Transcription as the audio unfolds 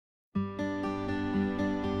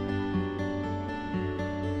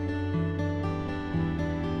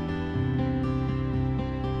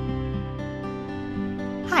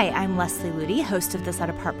Hi, I'm Leslie Ludy, host of the Set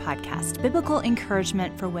Apart podcast, Biblical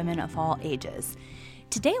Encouragement for Women of All Ages.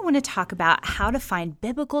 Today, I want to talk about how to find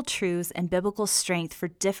biblical truths and biblical strength for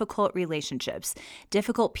difficult relationships,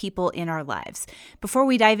 difficult people in our lives. Before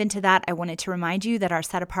we dive into that, I wanted to remind you that our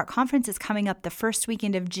Set Apart conference is coming up the first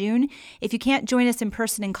weekend of June. If you can't join us in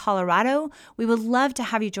person in Colorado, we would love to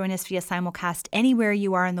have you join us via simulcast anywhere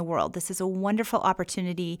you are in the world. This is a wonderful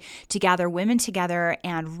opportunity to gather women together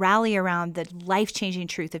and rally around the life-changing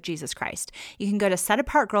truth of Jesus Christ. You can go to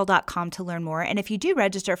setapartgirl.com to learn more, and if you do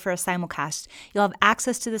register for a simulcast, you'll have access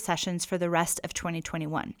to the sessions for the rest of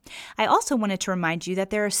 2021. I also wanted to remind you that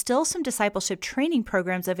there are still some discipleship training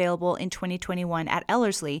programs available in 2021 at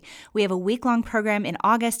Ellerslie. We have a week-long program in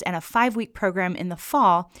August and a 5-week program in the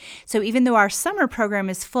fall. So even though our summer program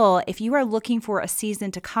is full, if you are looking for a season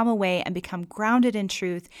to come away and become grounded in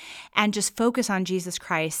truth and just focus on Jesus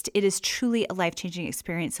Christ, it is truly a life-changing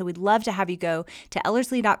experience. So we'd love to have you go to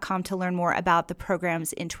ellerslie.com to learn more about the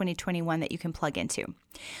programs in 2021 that you can plug into.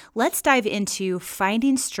 Let's dive into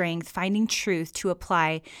finding strength, finding truth to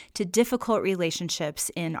apply to difficult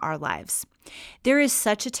relationships in our lives. There is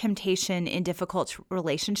such a temptation in difficult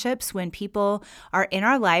relationships when people are in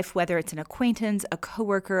our life, whether it's an acquaintance, a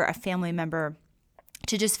coworker, a family member,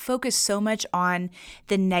 to just focus so much on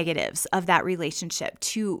the negatives of that relationship,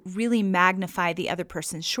 to really magnify the other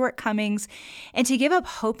person's shortcomings, and to give up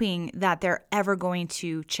hoping that they're ever going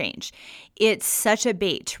to change. It's such a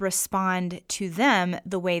bait to respond to them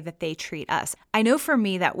the way that they treat us. I know for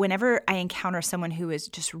me that whenever I encounter someone who is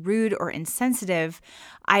just rude or insensitive,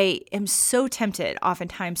 I am so tempted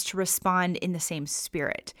oftentimes to respond in the same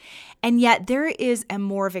spirit. And yet there is a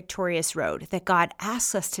more victorious road that God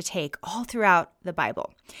asks us to take all throughout the Bible.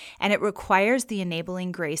 And it requires the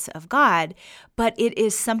enabling grace of God, but it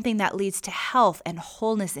is something that leads to health and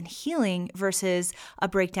wholeness and healing versus a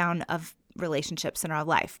breakdown of relationships in our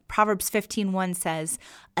life. Proverbs 15:1 says,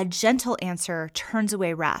 "A gentle answer turns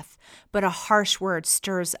away wrath, but a harsh word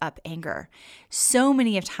stirs up anger." So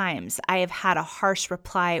many of times I have had a harsh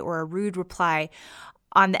reply or a rude reply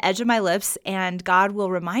on the edge of my lips, and God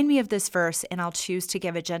will remind me of this verse, and I'll choose to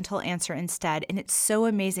give a gentle answer instead. And it's so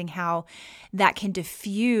amazing how that can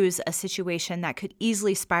diffuse a situation that could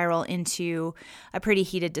easily spiral into a pretty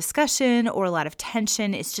heated discussion or a lot of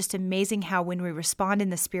tension. It's just amazing how when we respond in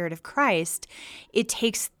the Spirit of Christ, it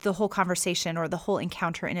takes the whole conversation or the whole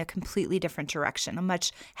encounter in a completely different direction, a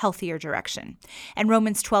much healthier direction. And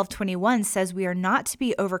Romans 12:21 says we are not to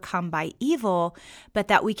be overcome by evil, but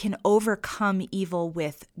that we can overcome evil with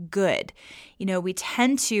good. You know, we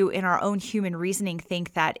tend to, in our own human reasoning,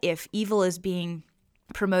 think that if evil is being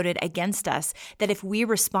promoted against us, that if we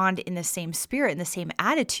respond in the same spirit, in the same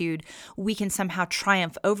attitude, we can somehow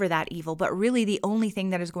triumph over that evil. But really the only thing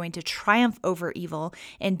that is going to triumph over evil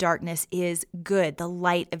and darkness is good, the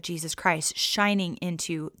light of Jesus Christ shining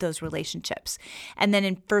into those relationships. And then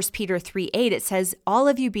in 1 Peter 3:8, it says, "All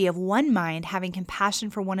of you be of one mind, having compassion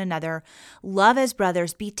for one another, love as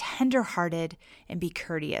brothers, be tenderhearted, and be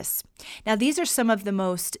courteous." Now, these are some of the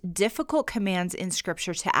most difficult commands in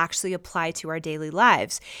Scripture to actually apply to our daily lives.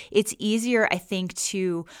 It's easier, I think,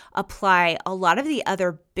 to apply a lot of the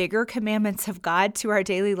other bigger commandments of God to our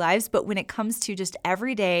daily lives, but when it comes to just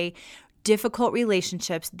everyday difficult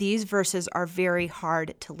relationships, these verses are very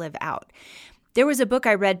hard to live out. There was a book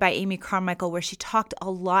I read by Amy Carmichael where she talked a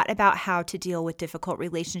lot about how to deal with difficult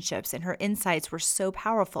relationships, and her insights were so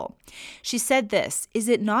powerful. She said this, "Is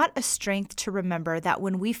it not a strength to remember that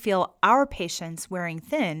when we feel our patience wearing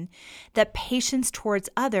thin, that patience towards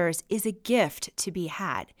others is a gift to be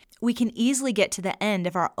had? We can easily get to the end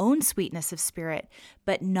of our own sweetness of spirit,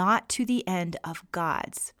 but not to the end of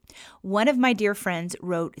God's." One of my dear friends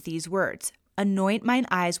wrote these words, "Anoint mine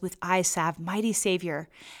eyes with eye salve, mighty Savior,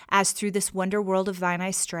 as through this wonder world of thine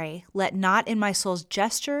I stray. Let not in my soul's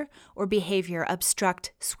gesture or behavior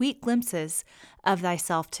obstruct sweet glimpses of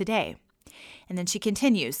thyself today." And then she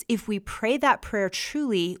continues, "If we pray that prayer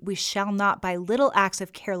truly, we shall not by little acts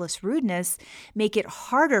of careless rudeness make it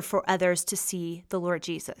harder for others to see the Lord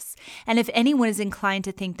Jesus. And if anyone is inclined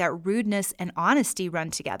to think that rudeness and honesty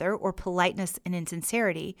run together, or politeness and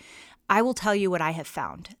insincerity, I will tell you what I have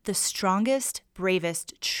found. The strongest,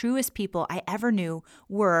 bravest, truest people I ever knew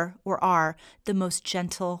were or are the most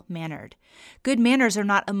gentle-mannered. Good manners are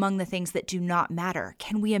not among the things that do not matter.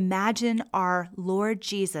 Can we imagine our Lord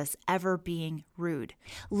Jesus ever being rude?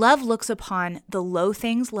 Love looks upon the low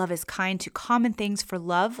things. Love is kind to common things, for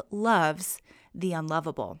love loves the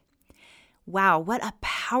unlovable." Wow, what a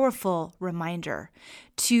powerful powerful reminder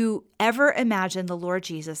to ever imagine the Lord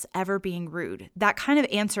Jesus ever being rude. That kind of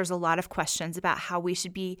answers a lot of questions about how we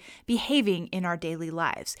should be behaving in our daily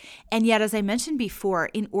lives. And yet, as I mentioned before,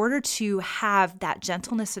 in order to have that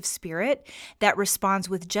gentleness of spirit that responds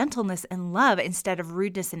with gentleness and love instead of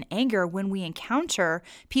rudeness and anger when we encounter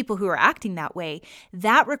people who are acting that way,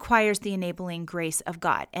 that requires the enabling grace of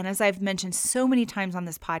God. And as I've mentioned so many times on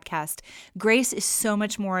this podcast, grace is so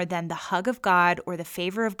much more than the hug of God or the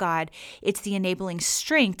favor of God. It's the enabling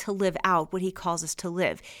strength to live out what He calls us to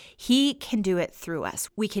live. He can do it through us.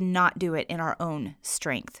 We cannot do it in our own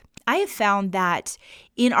strength. I have found that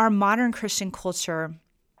in our modern Christian culture,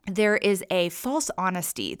 there is a false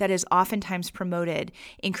honesty that is oftentimes promoted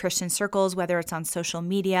in Christian circles, whether it's on social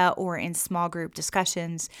media or in small group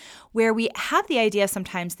discussions, where we have the idea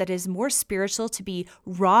sometimes that it is more spiritual to be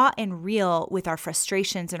raw and real with our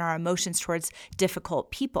frustrations and our emotions towards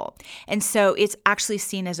difficult people. And so it's actually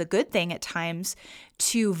seen as a good thing at times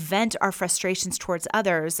to vent our frustrations towards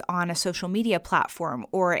others on a social media platform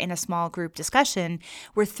or in a small group discussion.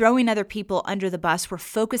 We're throwing other people under the bus. We're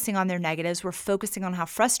focusing on their negatives. We're focusing on how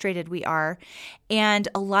frustrated we are. And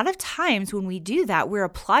a lot of times when we do that, we're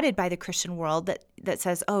applauded by the Christian world that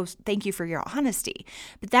says, oh, thank you for your honesty.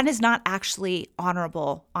 But that is not actually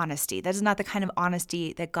honorable honesty. That is not the kind of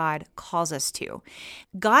honesty that God calls us to.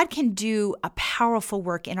 God can do a powerful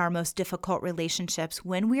work in our most difficult relationships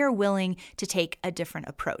when we are willing to take a different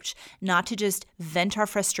approach, not to just vent our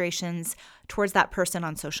frustrations towards that person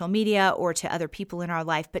on social media or to other people in our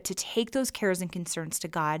life, but to take those cares and concerns to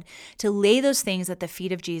God, to lay those things at the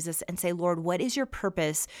feet of Jesus and say, Lord, what is your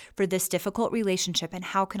purpose for this difficult relationship, and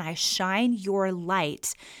how can I shine your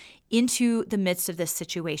light into the midst of this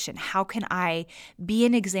situation? How can I be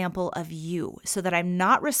an example of you so that I'm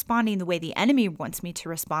not responding the way the enemy wants me to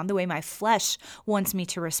respond, the way my flesh wants me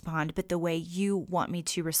to respond, but the way you want me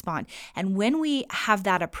to respond? And when we have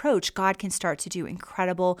that approach, God can start to do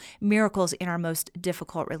incredible miracles in our most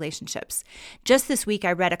difficult relationships. Just this week,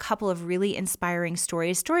 I read a couple of really inspiring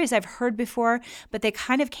stories I've heard before, but they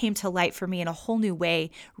kind of came to light for me in a whole new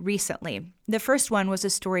way recently. The first one was a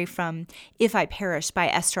story from If I Perish by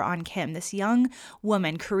Esther On Kim, this young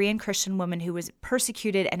woman, Korean Christian woman who was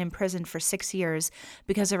persecuted and imprisoned for 6 years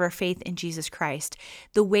because of her faith in Jesus Christ.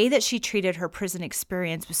 The way that she treated her prison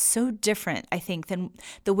experience was so different, I think, than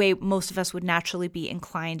the way most of us would naturally be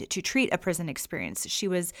inclined to treat a prison experience. She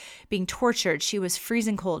was being tortured, she was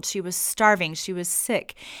freezing cold, she was starving, she was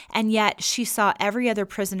sick, and yet she saw every other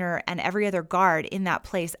prisoner and every other guard in that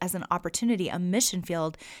place as an opportunity, a mission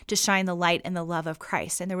field to shine the light and the love of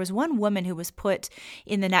Christ. And there was one woman who was put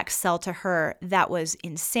in the next cell to her that was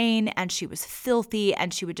insane, and she was filthy,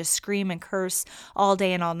 and she would just scream and curse all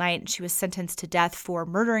day and all night. And she was sentenced to death for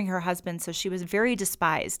murdering her husband. So she was very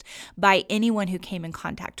despised by anyone who came in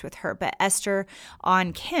contact with her. But Esther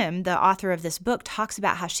On Kim, the author of this book, talks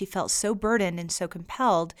about how she felt so burdened and so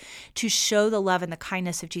compelled to show the love and the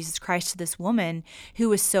kindness of Jesus Christ to this woman who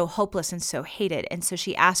was so hopeless and so hated. And so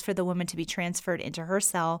she asked for the woman to be transferred into her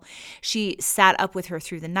cell. She sat up with her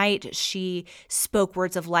through the night. She spoke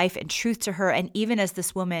words of life and truth to her. And even as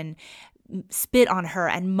this woman spit on her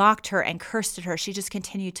and mocked her and cursed at her, she just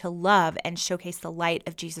continued to love and showcase the light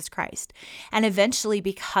of Jesus Christ. And eventually,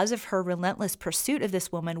 because of her relentless pursuit of this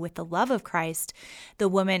woman with the love of Christ, the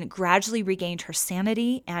woman gradually regained her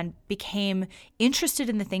sanity and became interested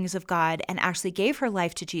in the things of God and actually gave her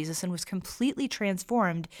life to Jesus and was completely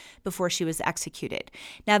transformed before she was executed.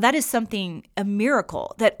 Now, that is a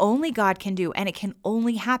miracle that only God can do, and it can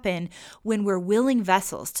only happen when we're willing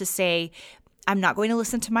vessels to say, I'm not going to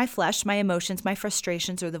listen to my flesh, my emotions, my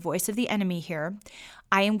frustrations, or the voice of the enemy here.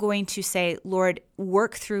 I am going to say, Lord,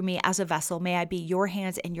 work through me as a vessel. May I be your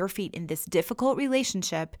hands and your feet in this difficult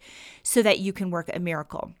relationship so that you can work a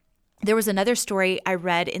miracle. There was another story I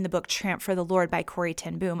read in the book Tramp for the Lord by Corrie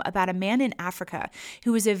ten Boom about a man in Africa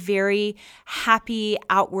who was a very happy,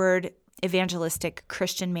 outward evangelistic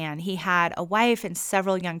Christian man. He had a wife and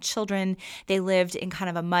several young children. They lived in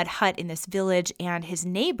kind of a mud hut in this village, and his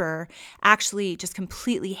neighbor actually just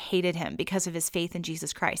completely hated him because of his faith in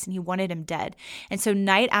Jesus Christ, and he wanted him dead. And so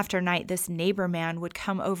night after night, this neighbor man would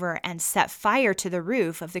come over and set fire to the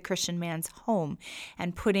roof of the Christian man's home,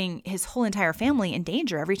 and putting his whole entire family in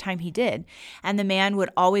danger every time he did. And the man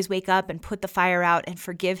would always wake up and put the fire out and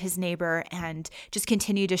forgive his neighbor and just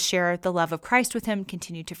continue to share the love of Christ with him,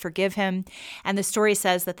 continue to forgive him, him. And the story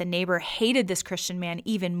says that the neighbor hated this Christian man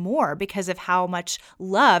even more because of how much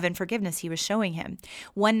love and forgiveness he was showing him.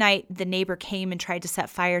 One night, the neighbor came and tried to set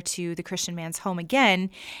fire to the Christian man's home again,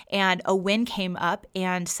 and a wind came up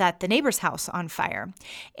and set the neighbor's house on fire.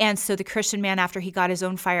 And so the Christian man, after he got his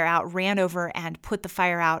own fire out, ran over and put the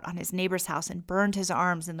fire out on his neighbor's house and burned his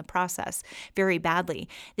arms in the process very badly.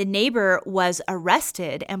 The neighbor was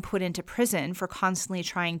arrested and put into prison for constantly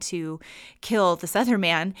trying to kill this other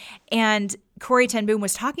man. And Corrie ten Boom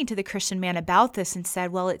was talking to the Christian man about this and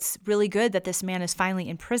said, well, it's really good that this man is finally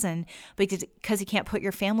in prison because he can't put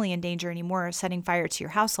your family in danger anymore, setting fire to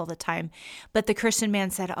your house all the time. But the Christian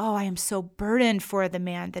man said, oh, I am so burdened for the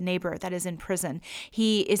man, the neighbor that is in prison.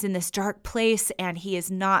 He is in this dark place and he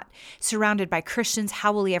is not surrounded by Christians.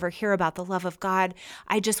 How will he ever hear about the love of God?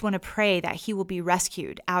 I just want to pray that he will be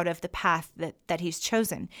rescued out of the path that he's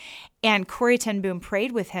chosen. And Corrie ten Boom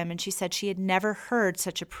prayed with him, and she said she had never heard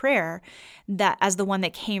such a prayer that as the one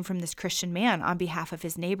that came from this Christian man on behalf of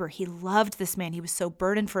his neighbor. He loved this man. He was so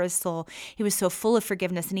burdened for his soul. He was so full of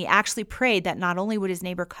forgiveness. And he actually prayed that not only would his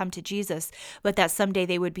neighbor come to Jesus, but that someday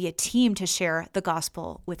they would be a team to share the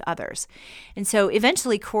gospel with others. And so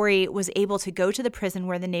eventually Corrie was able to go to the prison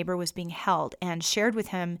where the neighbor was being held and shared with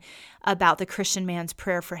him about the Christian man's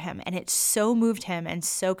prayer for him. And it so moved him and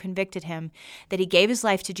so convicted him that he gave his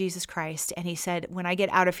life to Jesus Christ. And he said, when I get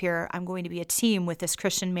out of here, I'm going to be a team with this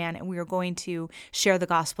Christian man, and we are going to share the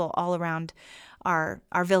gospel all around our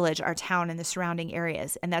village, our town, and the surrounding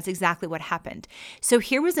areas. And that's exactly what happened. So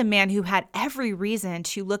here was a man who had every reason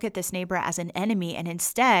to look at this neighbor as an enemy. And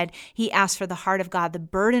instead, he asked for the heart of God, the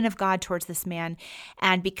burden of God towards this man.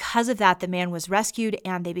 And because of that, the man was rescued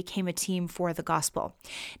and they became a team for the gospel.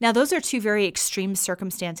 Now, those are two very extreme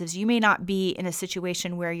circumstances. You may not be in a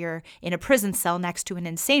situation where you're in a prison cell next to an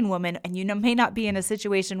insane woman, and you may not be in a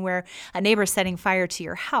situation where a neighbor is setting fire to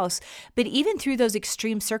your house. But even through those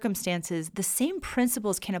extreme circumstances, the same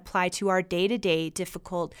principles can apply to our day-to-day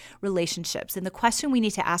difficult relationships. And the question we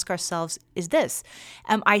need to ask ourselves is this: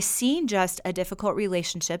 am I seeing just a difficult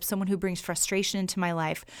relationship, someone who brings frustration into my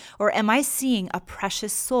life, or am I seeing a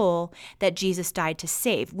precious soul that Jesus died to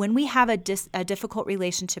save? When we have a difficult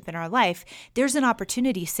relationship in our life, there's an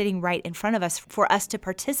opportunity sitting right in front of us for us to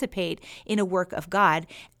participate in a work of God.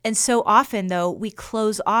 And so often, though, we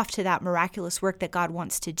close off to that miraculous work that God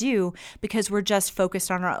wants to do because we're just focused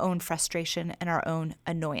on our own frustration and our own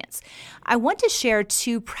annoyance. I want to share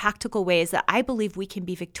two practical ways that I believe we can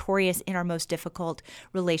be victorious in our most difficult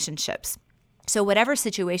relationships. So whatever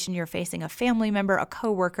situation you're facing, a family member, a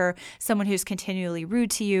coworker, someone who's continually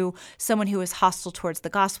rude to you, someone who is hostile towards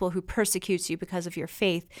the gospel, who persecutes you because of your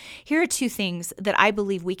faith, here are two things that I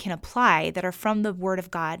believe we can apply that are from the Word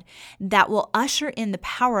of God that will usher in the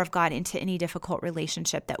power of God into any difficult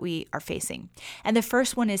relationship that we are facing. And the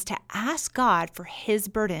first one is to ask God for His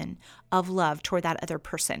burden of love toward that other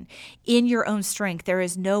person. In your own strength, there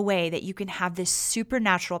is no way that you can have this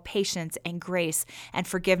supernatural patience and grace and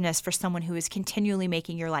forgiveness for someone who is continually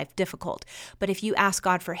making your life difficult. But if you ask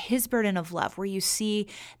God for His burden of love, where you see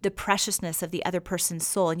the preciousness of the other person's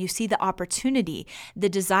soul and you see the opportunity, the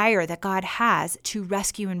desire that God has to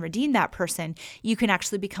rescue and redeem that person, you can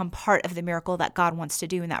actually become part of the miracle that God wants to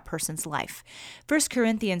do in that person's life. 1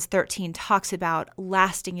 Corinthians 13 talks about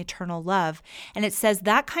lasting eternal love, and it says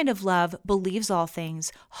that kind of love believes all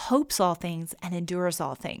things, hopes all things, and endures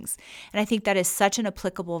all things. And I think that is such an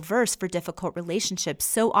applicable verse for difficult relationships.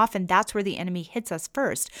 So often that's where the enemy hits us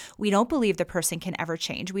first. We don't believe the person can ever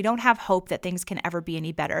change. We don't have hope that things can ever be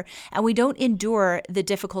any better. And we don't endure the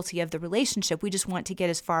difficulty of the relationship. We just want to get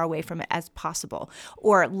as far away from it as possible,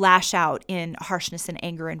 or lash out in harshness and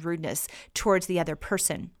anger and rudeness towards the other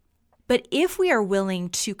person. But if we are willing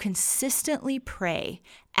to consistently pray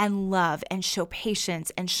and love and show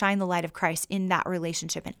patience and shine the light of Christ in that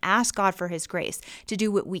relationship and ask God for His grace to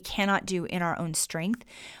do what we cannot do in our own strength,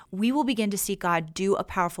 we will begin to see God do a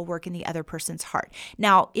powerful work in the other person's heart.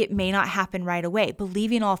 Now, it may not happen right away.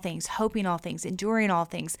 Believing all things, hoping all things, enduring all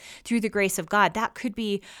things through the grace of God, that could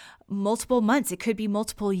be multiple months. It could be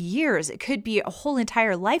multiple years. It could be a whole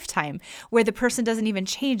entire lifetime where the person doesn't even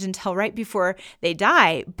change until right before they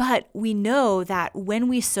die. But we know that when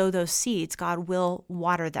we sow those seeds, God will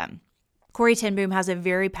water them. Corrie ten Boom has a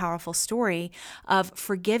very powerful story of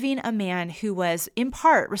forgiving a man who was in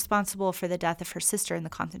part responsible for the death of her sister in the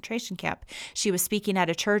concentration camp. She was speaking at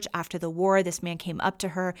a church after the war. This man came up to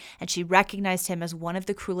her and she recognized him as one of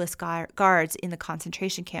the cruelest guards in the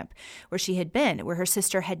concentration camp where she had been, where her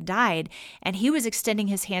sister had died. And he was extending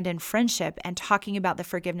his hand in friendship and talking about the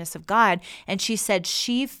forgiveness of God. And she said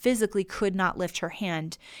she physically could not lift her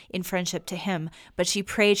hand in friendship to him, but she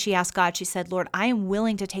prayed, she asked God, she said, Lord, I am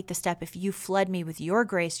willing to take the step if you flood me with your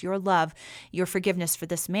grace, your love, your forgiveness for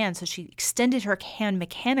this man. So she extended her hand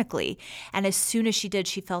mechanically. And as soon as she did,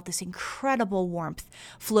 she felt this incredible warmth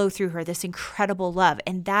flow through her, this incredible love.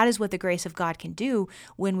 And that is what the grace of God can do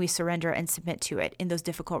when we surrender and submit to it in those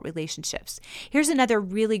difficult relationships. Here's another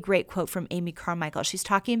really great quote from Amy Carmichael. She's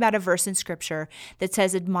talking about a verse in scripture that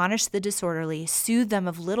says, admonish the disorderly, soothe them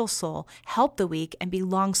of little soul, help the weak, and be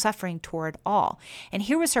long-suffering toward all. And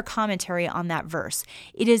here was her commentary on that verse.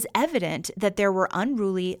 It is evident that there were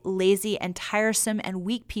unruly, lazy, and tiresome and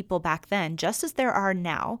weak people back then, just as there are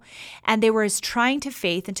now, and they were as trying to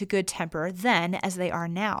faith and to good temper then as they are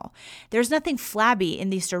now. There's nothing flabby in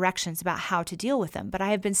these directions about how to deal with them, but I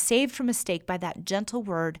have been saved from mistake by that gentle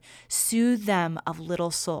word, soothe them of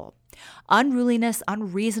little soul. Unruliness,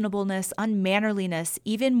 unreasonableness, unmannerliness,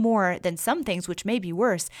 even more than some things which may be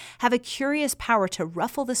worse, have a curious power to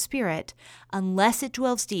ruffle the spirit unless it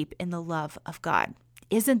dwells deep in the love of God.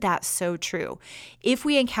 Isn't that so true? If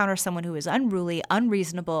we encounter someone who is unruly,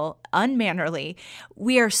 unreasonable, unmannerly,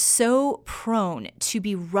 we are so prone to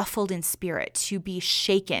be ruffled in spirit, to be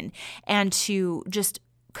shaken, and to just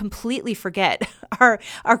completely forget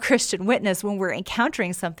our Christian witness when we're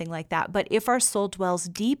encountering something like that. But if our soul dwells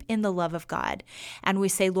deep in the love of God and we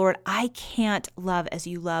say, Lord, I can't love as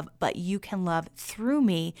you love, but you can love through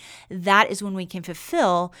me, that is when we can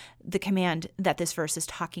fulfill the command that this verse is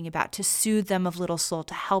talking about, to soothe them of little soul,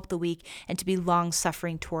 to help the weak, and to be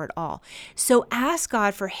long-suffering toward all. So ask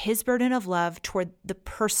God for his burden of love toward the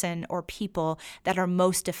person or people that are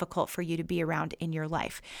most difficult for you to be around in your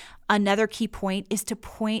life. Another key point is to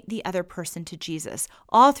point the other person to Jesus.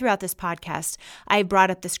 All throughout this podcast, I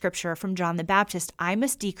brought up the scripture from John the Baptist, I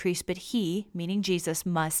must decrease, but he, meaning Jesus,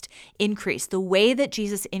 must increase. The way that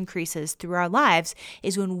Jesus increases through our lives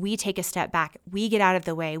is when we take a step back, we get out of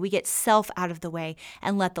the way, we get self out of the way,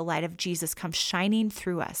 and let the light of Jesus come shining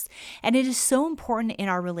through us. And it is so important in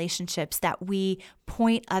our relationships that we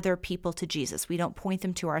point other people to Jesus. We don't point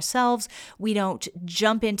them to ourselves. We don't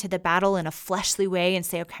jump into the battle in a fleshly way and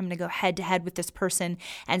say, okay, I'm going to go head to head with this person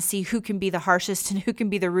and see who can be the harshest and who can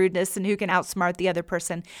be the rudest and who can outsmart the other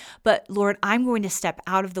person. But Lord, I'm going to step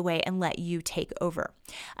out of the way and let you take over.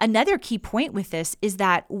 Another key point with this is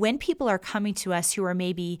that when people are coming to us who are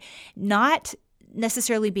maybe not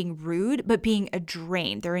necessarily being rude, but being a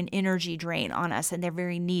drain. They're an energy drain on us and they're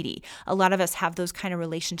very needy. A lot of us have those kind of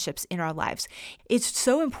relationships in our lives. It's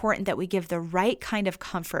so important that we give the right kind of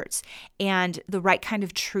comforts and the right kind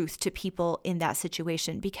of truth to people in that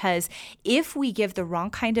situation, because if we give the wrong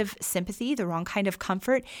kind of sympathy, the wrong kind of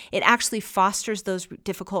comfort, it actually fosters those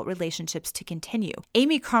difficult relationships to continue.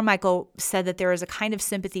 Amy Carmichael said that there is a kind of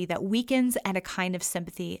sympathy that weakens and a kind of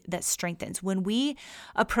sympathy that strengthens. When we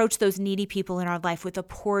approach those needy people in our life with a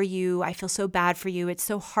poor you, I feel so bad for you, it's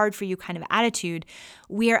so hard for you kind of attitude,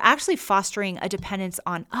 we are actually fostering a dependence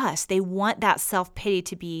on us. They want that self-pity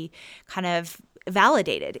to be kind of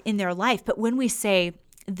validated in their life. But when we say,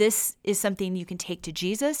 this is something you can take to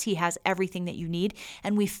Jesus. He has everything that you need.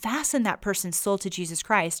 And we fasten that person's soul to Jesus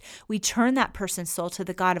Christ. We turn that person's soul to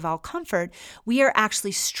the God of all comfort. We are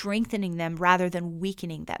actually strengthening them rather than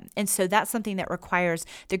weakening them. And so that's something that requires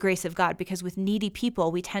the grace of God, because with needy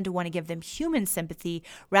people, we tend to want to give them human sympathy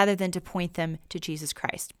rather than to point them to Jesus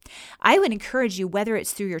Christ. I would encourage you, whether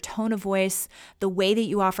it's through your tone of voice, the way that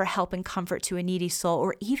you offer help and comfort to a needy soul,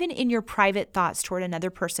 or even in your private thoughts toward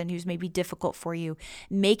another person who's maybe difficult for you,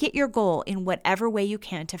 make it your goal in whatever way you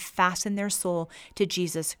can to fasten their soul to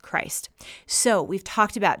Jesus Christ. So we've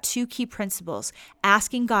talked about two key principles: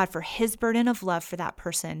 asking God for his burden of love for that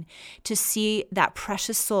person, to see that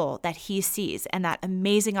precious soul that he sees and that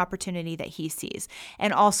amazing opportunity that he sees,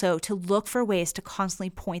 and also to look for ways to constantly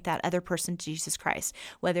point that other person to Jesus Christ.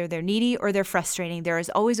 Whether they're needy or they're frustrating, there is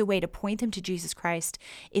always a way to point them to Jesus Christ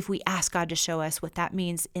if we ask God to show us what that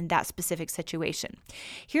means in that specific situation.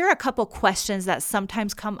 Here are a couple questions that sometimes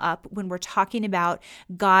sometimes come up when we're talking about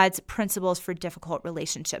God's principles for difficult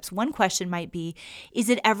relationships. One question might be, is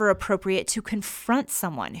it ever appropriate to confront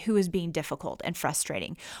someone who is being difficult and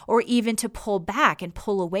frustrating, or even to pull back and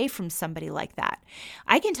pull away from somebody like that?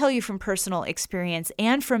 I can tell you from personal experience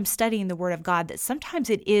and from studying the Word of God that sometimes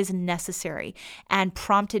it is necessary and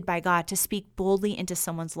prompted by God to speak boldly into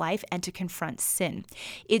someone's life and to confront sin.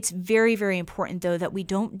 It's very, very important, though, that we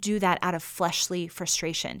don't do that out of fleshly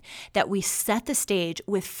frustration, that we set the stage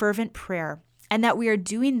with fervent prayer, and that we are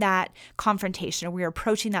doing that confrontation, or we are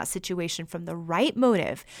approaching that situation from the right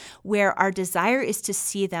motive, where our desire is to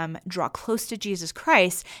see them draw close to Jesus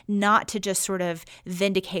Christ, not to just sort of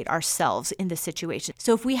vindicate ourselves in the situation.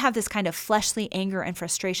 So if we have this kind of fleshly anger and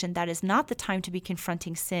frustration, that is not the time to be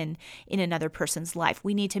confronting sin in another person's life.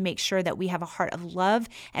 We need to make sure that we have a heart of love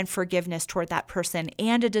and forgiveness toward that person,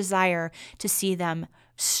 and a desire to see them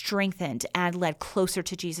strengthened and led closer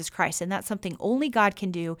to Jesus Christ. And that's something only God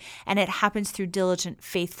can do, and it happens through diligent,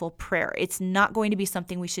 faithful prayer. It's not going to be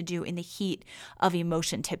something we should do in the heat of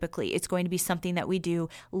emotion typically. It's going to be something that we do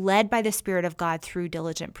led by the Spirit of God through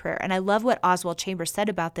diligent prayer. And I love what Oswald Chambers said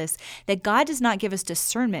about this, that God does not give us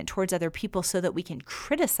discernment towards other people so that we can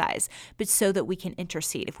criticize, but so that we can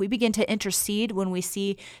intercede. If we begin to intercede when we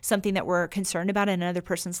see something that we're concerned about in another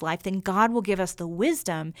person's life, then God will give us the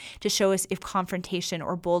wisdom to show us if confrontation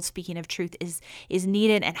or bold speaking of truth is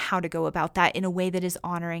needed, and how to go about that in a way that is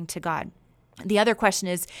honoring to God. The other question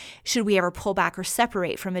is, should we ever pull back or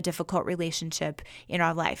separate from a difficult relationship in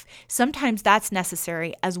our life? Sometimes that's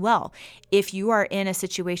necessary as well. If you are in a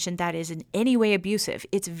situation that is in any way abusive,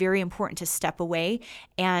 it's very important to step away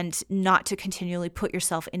and not to continually put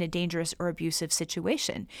yourself in a dangerous or abusive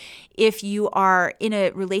situation. If you are in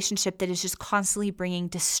a relationship that is just constantly bringing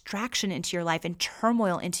distraction into your life and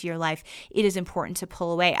turmoil into your life, it is important to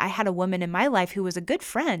pull away. I had a woman in my life who was a good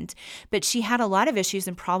friend, but she had a lot of issues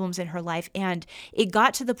and problems in her life, and it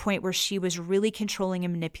got to the point where she was really controlling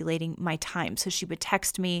and manipulating my time. So she would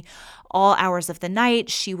text me all hours of the night.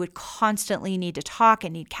 She would constantly need to talk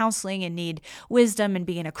and need counseling and need wisdom and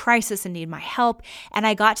be in a crisis and need my help. And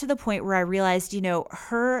I got to the point where I realized,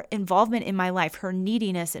 her involvement in my life, her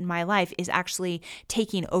neediness in my life is actually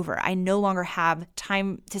taking over. I no longer have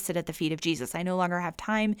time to sit at the feet of Jesus. I no longer have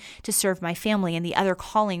time to serve my family and the other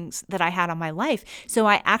callings that I had on my life. So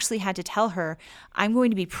I actually had to tell her, I'm going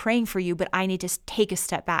to be praying for you, but I need to take a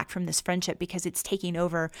step back from this friendship because it's taking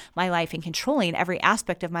over my life and controlling every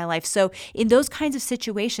aspect of my life. So in those kinds of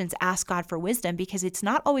situations, ask God for wisdom, because it's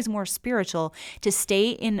not always more spiritual to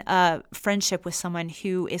stay in a friendship with someone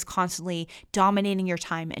who is constantly dominating your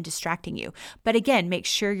time and distracting you. But again, make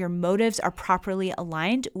sure your motives are properly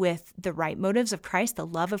aligned with the right motives of Christ, the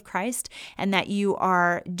love of Christ, and that you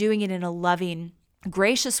are doing it in a loving,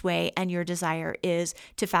 gracious way, and your desire is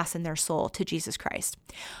to fasten their soul to Jesus Christ.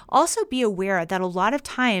 Also be aware that a lot of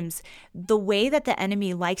times the way that the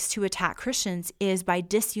enemy likes to attack Christians is by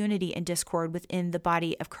disunity and discord within the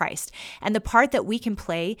body of Christ. And the part that we can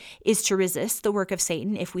play is to resist the work of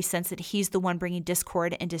Satan if we sense that he's the one bringing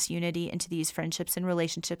discord and disunity into these friendships and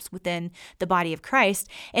relationships within the body of Christ,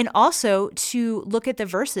 and also to look at the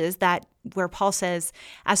verses where Paul says,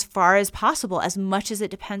 as far as possible, as much as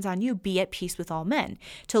it depends on you, be at peace with all men.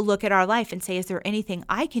 To look at our life and say, is there anything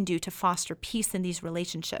I can do to foster peace in these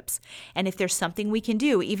relationships? And if there's something we can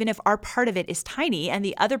do, even if our part of it is tiny and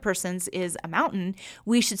the other person's is a mountain,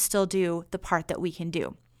 we should still do the part that we can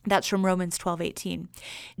do. That's from Romans 12:18.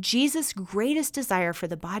 Jesus' greatest desire for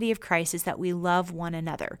the body of Christ is that we love one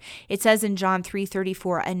another. It says in John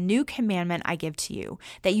 3:34, a new commandment I give to you,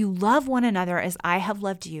 that you love one another as I have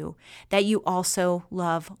loved you, that you also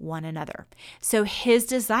love one another. So his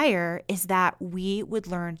desire is that we would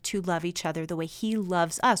learn to love each other the way he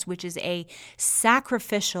loves us, which is a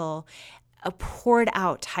sacrificial, a poured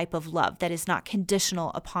out type of love that is not conditional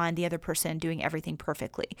upon the other person doing everything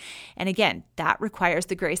perfectly. And again, that requires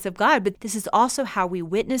the grace of God, but this is also how we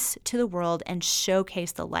witness to the world and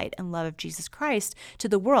showcase the light and love of Jesus Christ to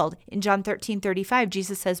the world. In John 13:35,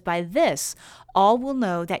 Jesus says, by this, all will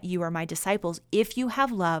know that you are my disciples if you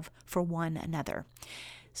have love for one another.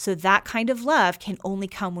 So that kind of love can only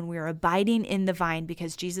come when we are abiding in the vine,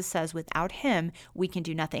 because Jesus says without him, we can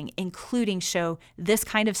do nothing, including show this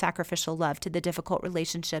kind of sacrificial love to the difficult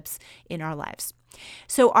relationships in our lives.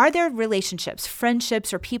 So are there relationships,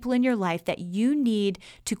 friendships, or people in your life that you need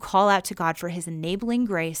to call out to God for his enabling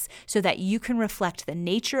grace so that you can reflect the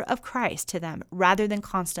nature of Christ to them rather than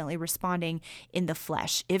constantly responding in the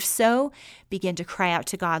flesh? If so, begin to cry out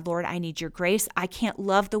to God, Lord, I need your grace. I can't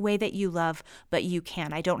love the way that you love, but you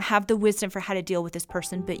can. I don't have the wisdom for how to deal with this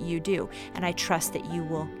person, but you do. And I trust that you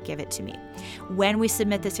will give it to me. When we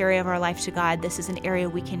submit this area of our life to God, this is an area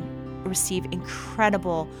we can receive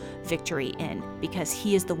incredible victory in because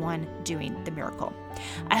he is the one doing the miracle.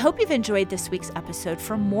 I hope you've enjoyed this week's episode.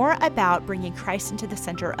 For more about bringing Christ into the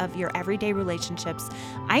center of your everyday relationships,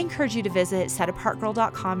 I encourage you to visit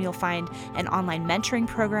setapartgirl.com. You'll find an online mentoring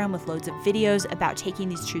program with loads of videos about taking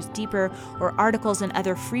these truths deeper, or articles and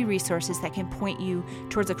other free resources that can point you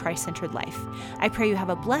towards a Christ-centered life. I pray you have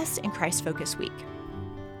a blessed and Christ-focused week.